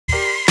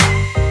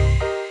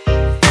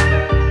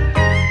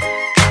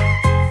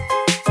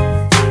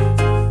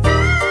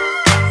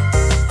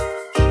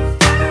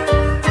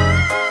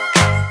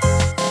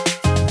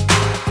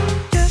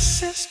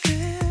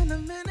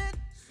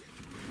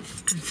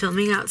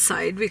filming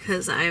outside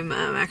because I'm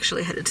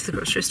actually headed to the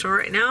grocery store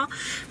right now.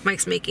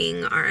 Mike's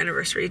making our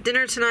anniversary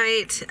dinner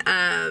tonight,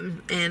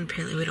 and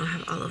apparently we don't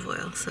have olive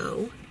oil.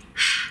 So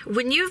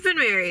when you've been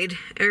married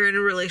or in a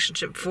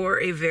relationship for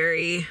a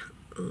very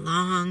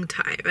long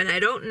time, and I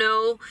don't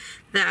know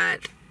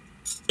that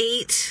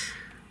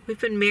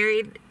we've been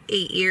married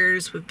 8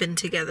 years, we've been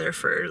together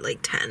for like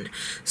 10.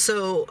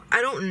 So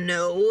I don't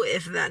know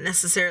if that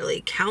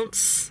necessarily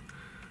counts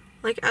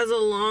like as a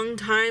long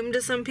time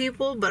to some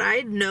people, but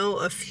I know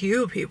a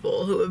few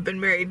people who have been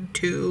married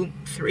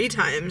 2-3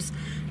 times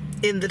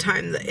in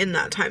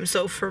that time.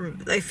 So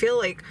I feel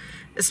like,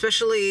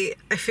 especially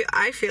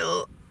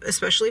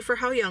for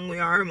how young we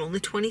are. I'm only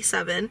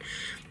 27.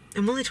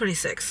 I'm only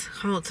 26.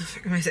 What the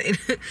fuck am I saying?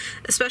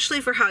 Especially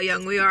for how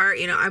young we are,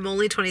 you know, I'm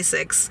only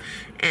 26,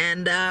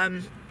 and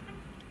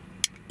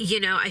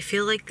you know, I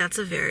feel like that's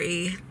a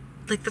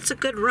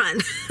good run.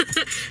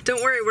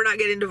 Don't worry, we're not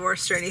getting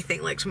divorced or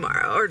anything like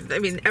tomorrow, or I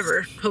mean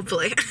ever,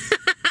 hopefully.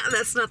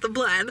 That's not the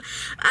plan.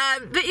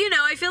 But you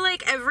know, I feel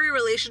like every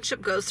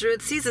relationship goes through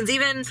its seasons,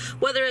 even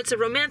whether it's a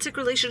romantic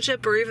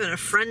relationship or even a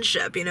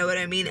friendship, you know what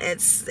I mean?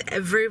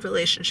 Every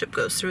relationship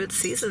goes through its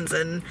seasons,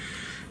 and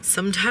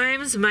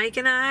sometimes Mike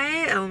and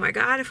I, oh my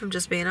God, if I'm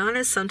just being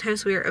honest,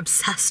 sometimes we are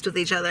obsessed with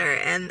each other,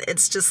 and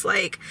it's just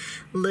like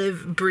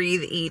live,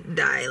 breathe, eat,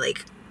 die,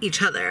 like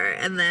each other.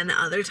 And then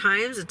other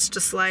times it's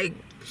just like,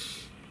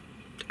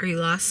 are you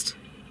lost?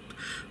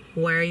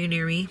 Why are you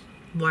near me?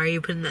 Why are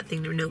you putting that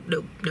thing there? Nope,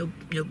 nope, nope,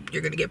 nope.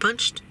 You're gonna get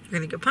punched. You're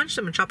gonna get punched.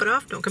 I'm gonna chop it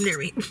off. Don't come near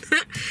me.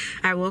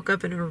 I woke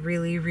up in a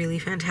really, really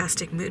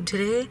fantastic mood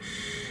today.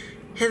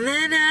 And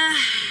then,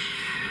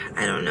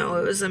 I don't know,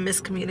 it was a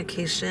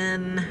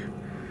miscommunication.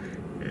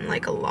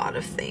 Like a lot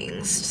of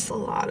things. Just a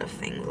lot of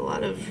things. A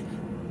lot of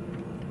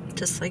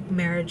just like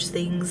marriage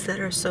things that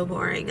are so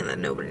boring and that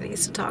nobody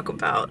needs to talk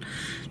about.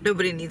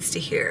 Nobody needs to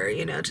hear,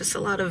 you know, just a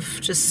lot of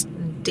just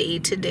day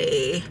to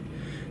day,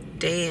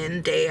 day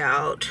in, day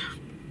out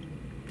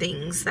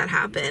things that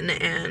happen,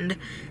 and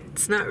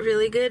it's not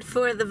really good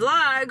for the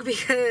vlog,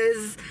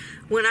 because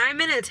when I'm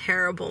in a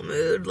terrible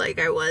mood like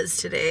I was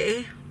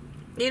today,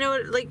 you know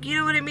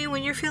what I mean?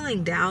 When you're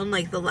feeling down,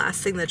 like the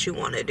last thing that you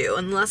want to do,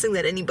 and the last thing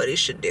that anybody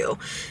should do,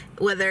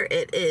 whether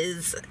it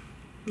is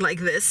like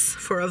this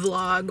for a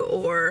vlog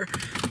or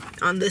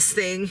on this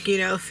thing, you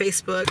know,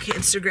 Facebook,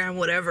 Instagram,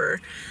 whatever,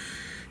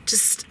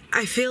 just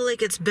I feel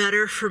like it's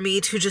better for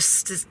me to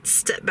just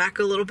step back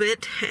a little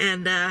bit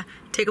and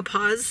take a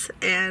pause,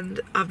 and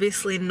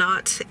obviously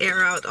not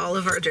air out all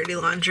of our dirty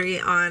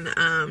laundry on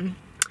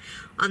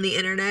the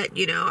internet.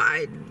 You know,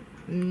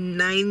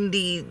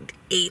 98%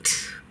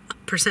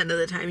 of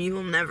the time you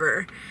will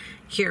never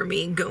hear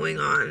me going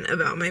on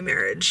about my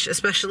marriage,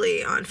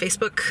 especially on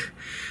Facebook,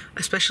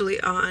 especially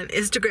on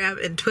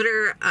Instagram and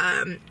Twitter.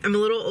 I'm a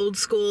little old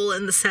school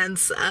in the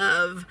sense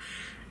of,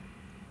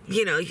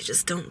 you know, you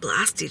just don't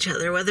blast each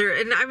other,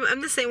 and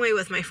I'm the same way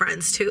with my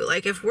friends too.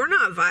 Like, if we're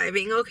not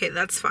vibing, okay,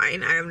 that's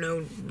fine. I have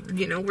no,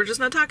 you know, we're just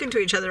not talking to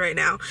each other right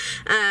now.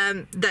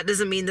 That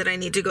doesn't mean that I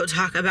need to go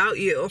talk about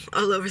you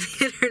all over the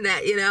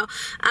internet, you know?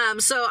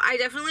 So I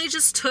definitely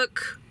just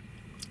took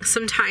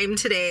some time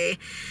today.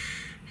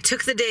 I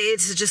took the day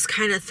to just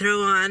kind of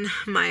throw on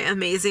my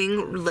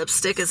amazing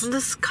lipstick. Isn't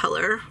this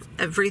color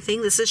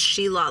everything? This is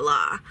She La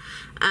La,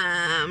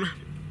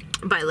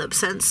 by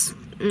LIPSENSE.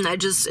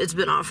 It's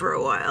been off for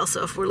a while,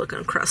 so if we're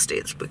looking crusty,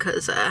 it's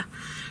because I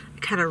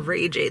kind of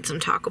rage ate some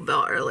Taco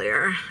Bell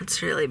earlier.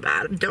 It's really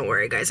bad. Don't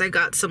worry, guys. I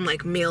got some,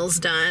 like, meals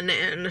done,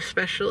 and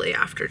especially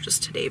after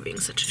just today being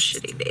such a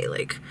shitty day,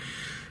 like,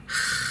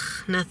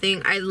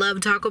 nothing. I love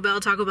Taco Bell.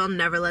 Taco Bell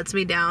never lets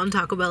me down.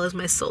 Taco Bell is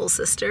my soul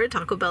sister.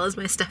 Taco Bell is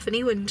my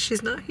Stephanie when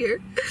she's not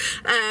here.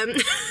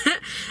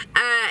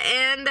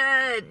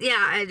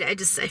 Yeah, I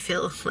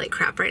feel like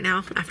crap right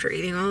now after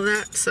eating all of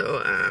that,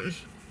 so,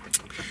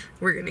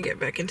 we're gonna get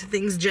back into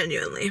things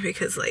genuinely,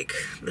 because like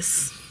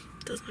this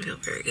doesn't feel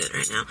very good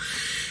right now.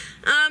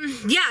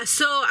 Yeah,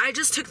 so I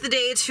just took the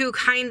day to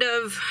kind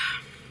of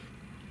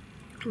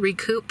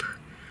regroup,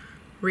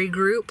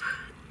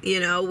 you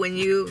know, when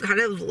you kind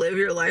of live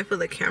your life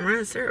with a camera.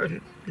 Is there a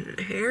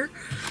hair?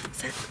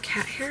 Is that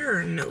cat hair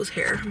or nose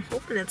hair? I'm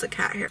hoping it's a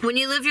cat hair. When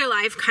you live your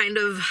life kind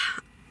of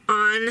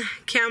on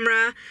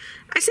camera,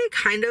 I say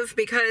kind of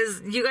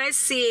because you guys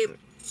see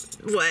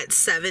what,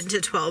 7 to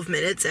 12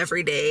 minutes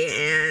every day,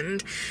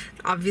 and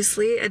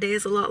obviously a day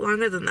is a lot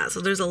longer than that, so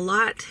there's a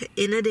lot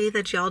in a day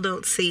that y'all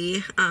don't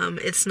see.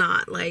 It's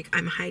not like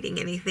I'm hiding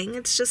anything.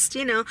 It's just,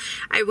 you know,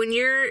 when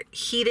you're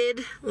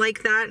heated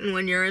like that, and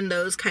when you're in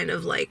those kind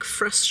of like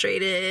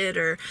frustrated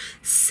or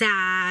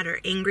sad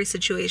or angry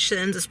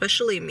situations,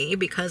 especially me,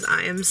 because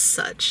I am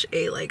such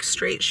a like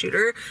straight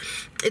shooter,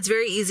 it's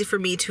very easy for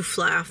me to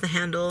fly off the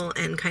handle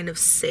and kind of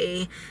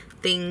say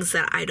things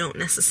that I don't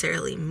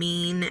necessarily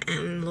mean.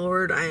 And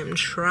Lord, I'm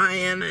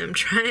trying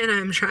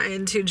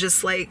to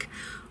just like,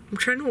 I'm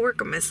trying to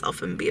work on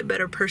myself and be a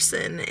better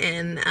person,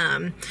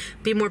 and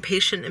be more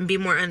patient and be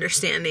more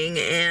understanding,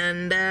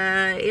 and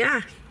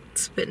yeah,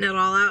 spitting it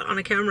all out on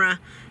a camera,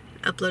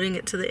 uploading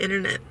it to the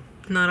internet.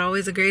 not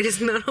always a great,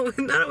 it's not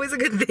always a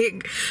good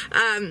thing.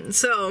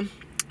 So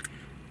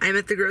I'm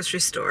at the grocery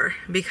store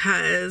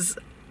because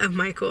of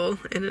Michael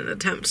in an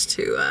attempt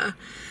to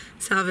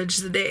salvage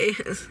the day.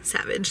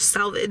 Salvage.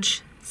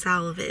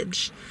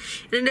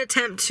 In an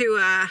attempt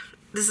to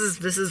this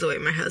is the way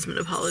my husband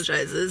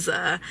apologizes.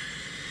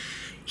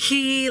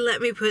 He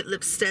let me put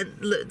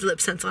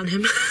LIPSENSE on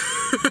him.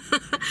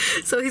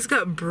 So he's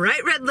got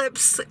bright red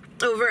lips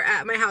over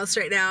at my house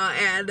right now,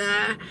 and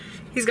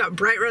he's got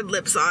bright red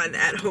lips on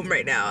at home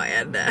right now,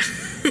 and yeah,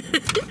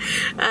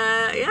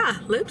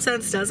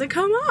 LIPSENSE doesn't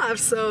come off.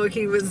 So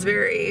he was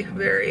very,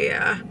 very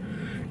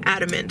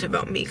adamant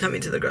about me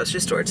coming to the grocery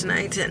store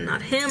tonight and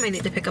not him. I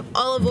need to pick up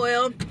olive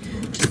oil.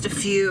 Just a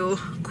few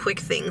quick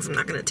things. I'm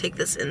not going to take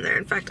this in there.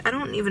 In fact, I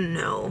don't even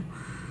know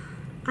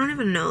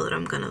that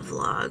I'm gonna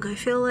vlog. I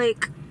feel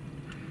like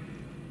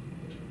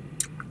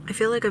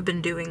I've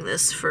been doing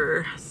this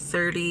for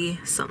 30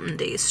 something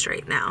days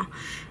straight now,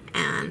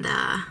 and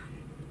I'm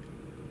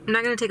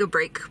not gonna take a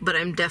break, but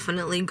I'm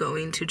definitely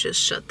going to just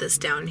shut this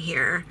down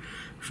here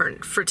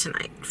for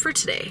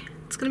today.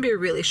 It's gonna be a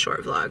really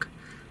short vlog.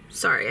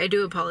 Sorry, I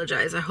do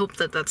apologize. I hope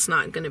that that's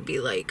not gonna be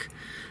like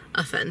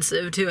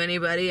offensive to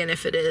anybody, and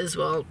if it is,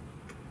 well,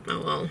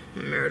 oh well,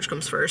 marriage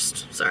comes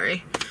first.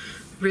 Sorry.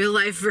 Real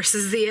life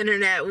versus the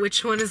internet,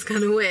 which one is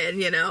gonna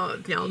win, you know?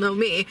 Y'all know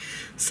me.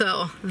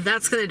 So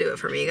that's gonna do it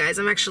for me, guys.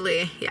 I'm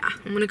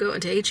gonna go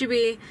into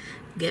H-E-B,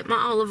 get my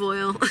olive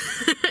oil,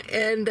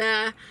 and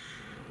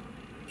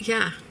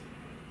yeah,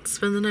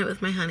 spend the night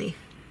with my honey.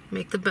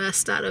 Make the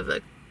best out of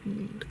a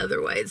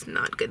otherwise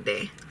not good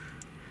day.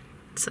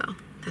 So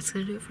that's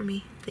gonna do it for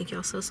me. Thank you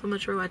all so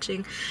much for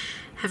watching.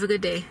 Have a good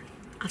day.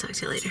 I'll talk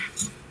to you later.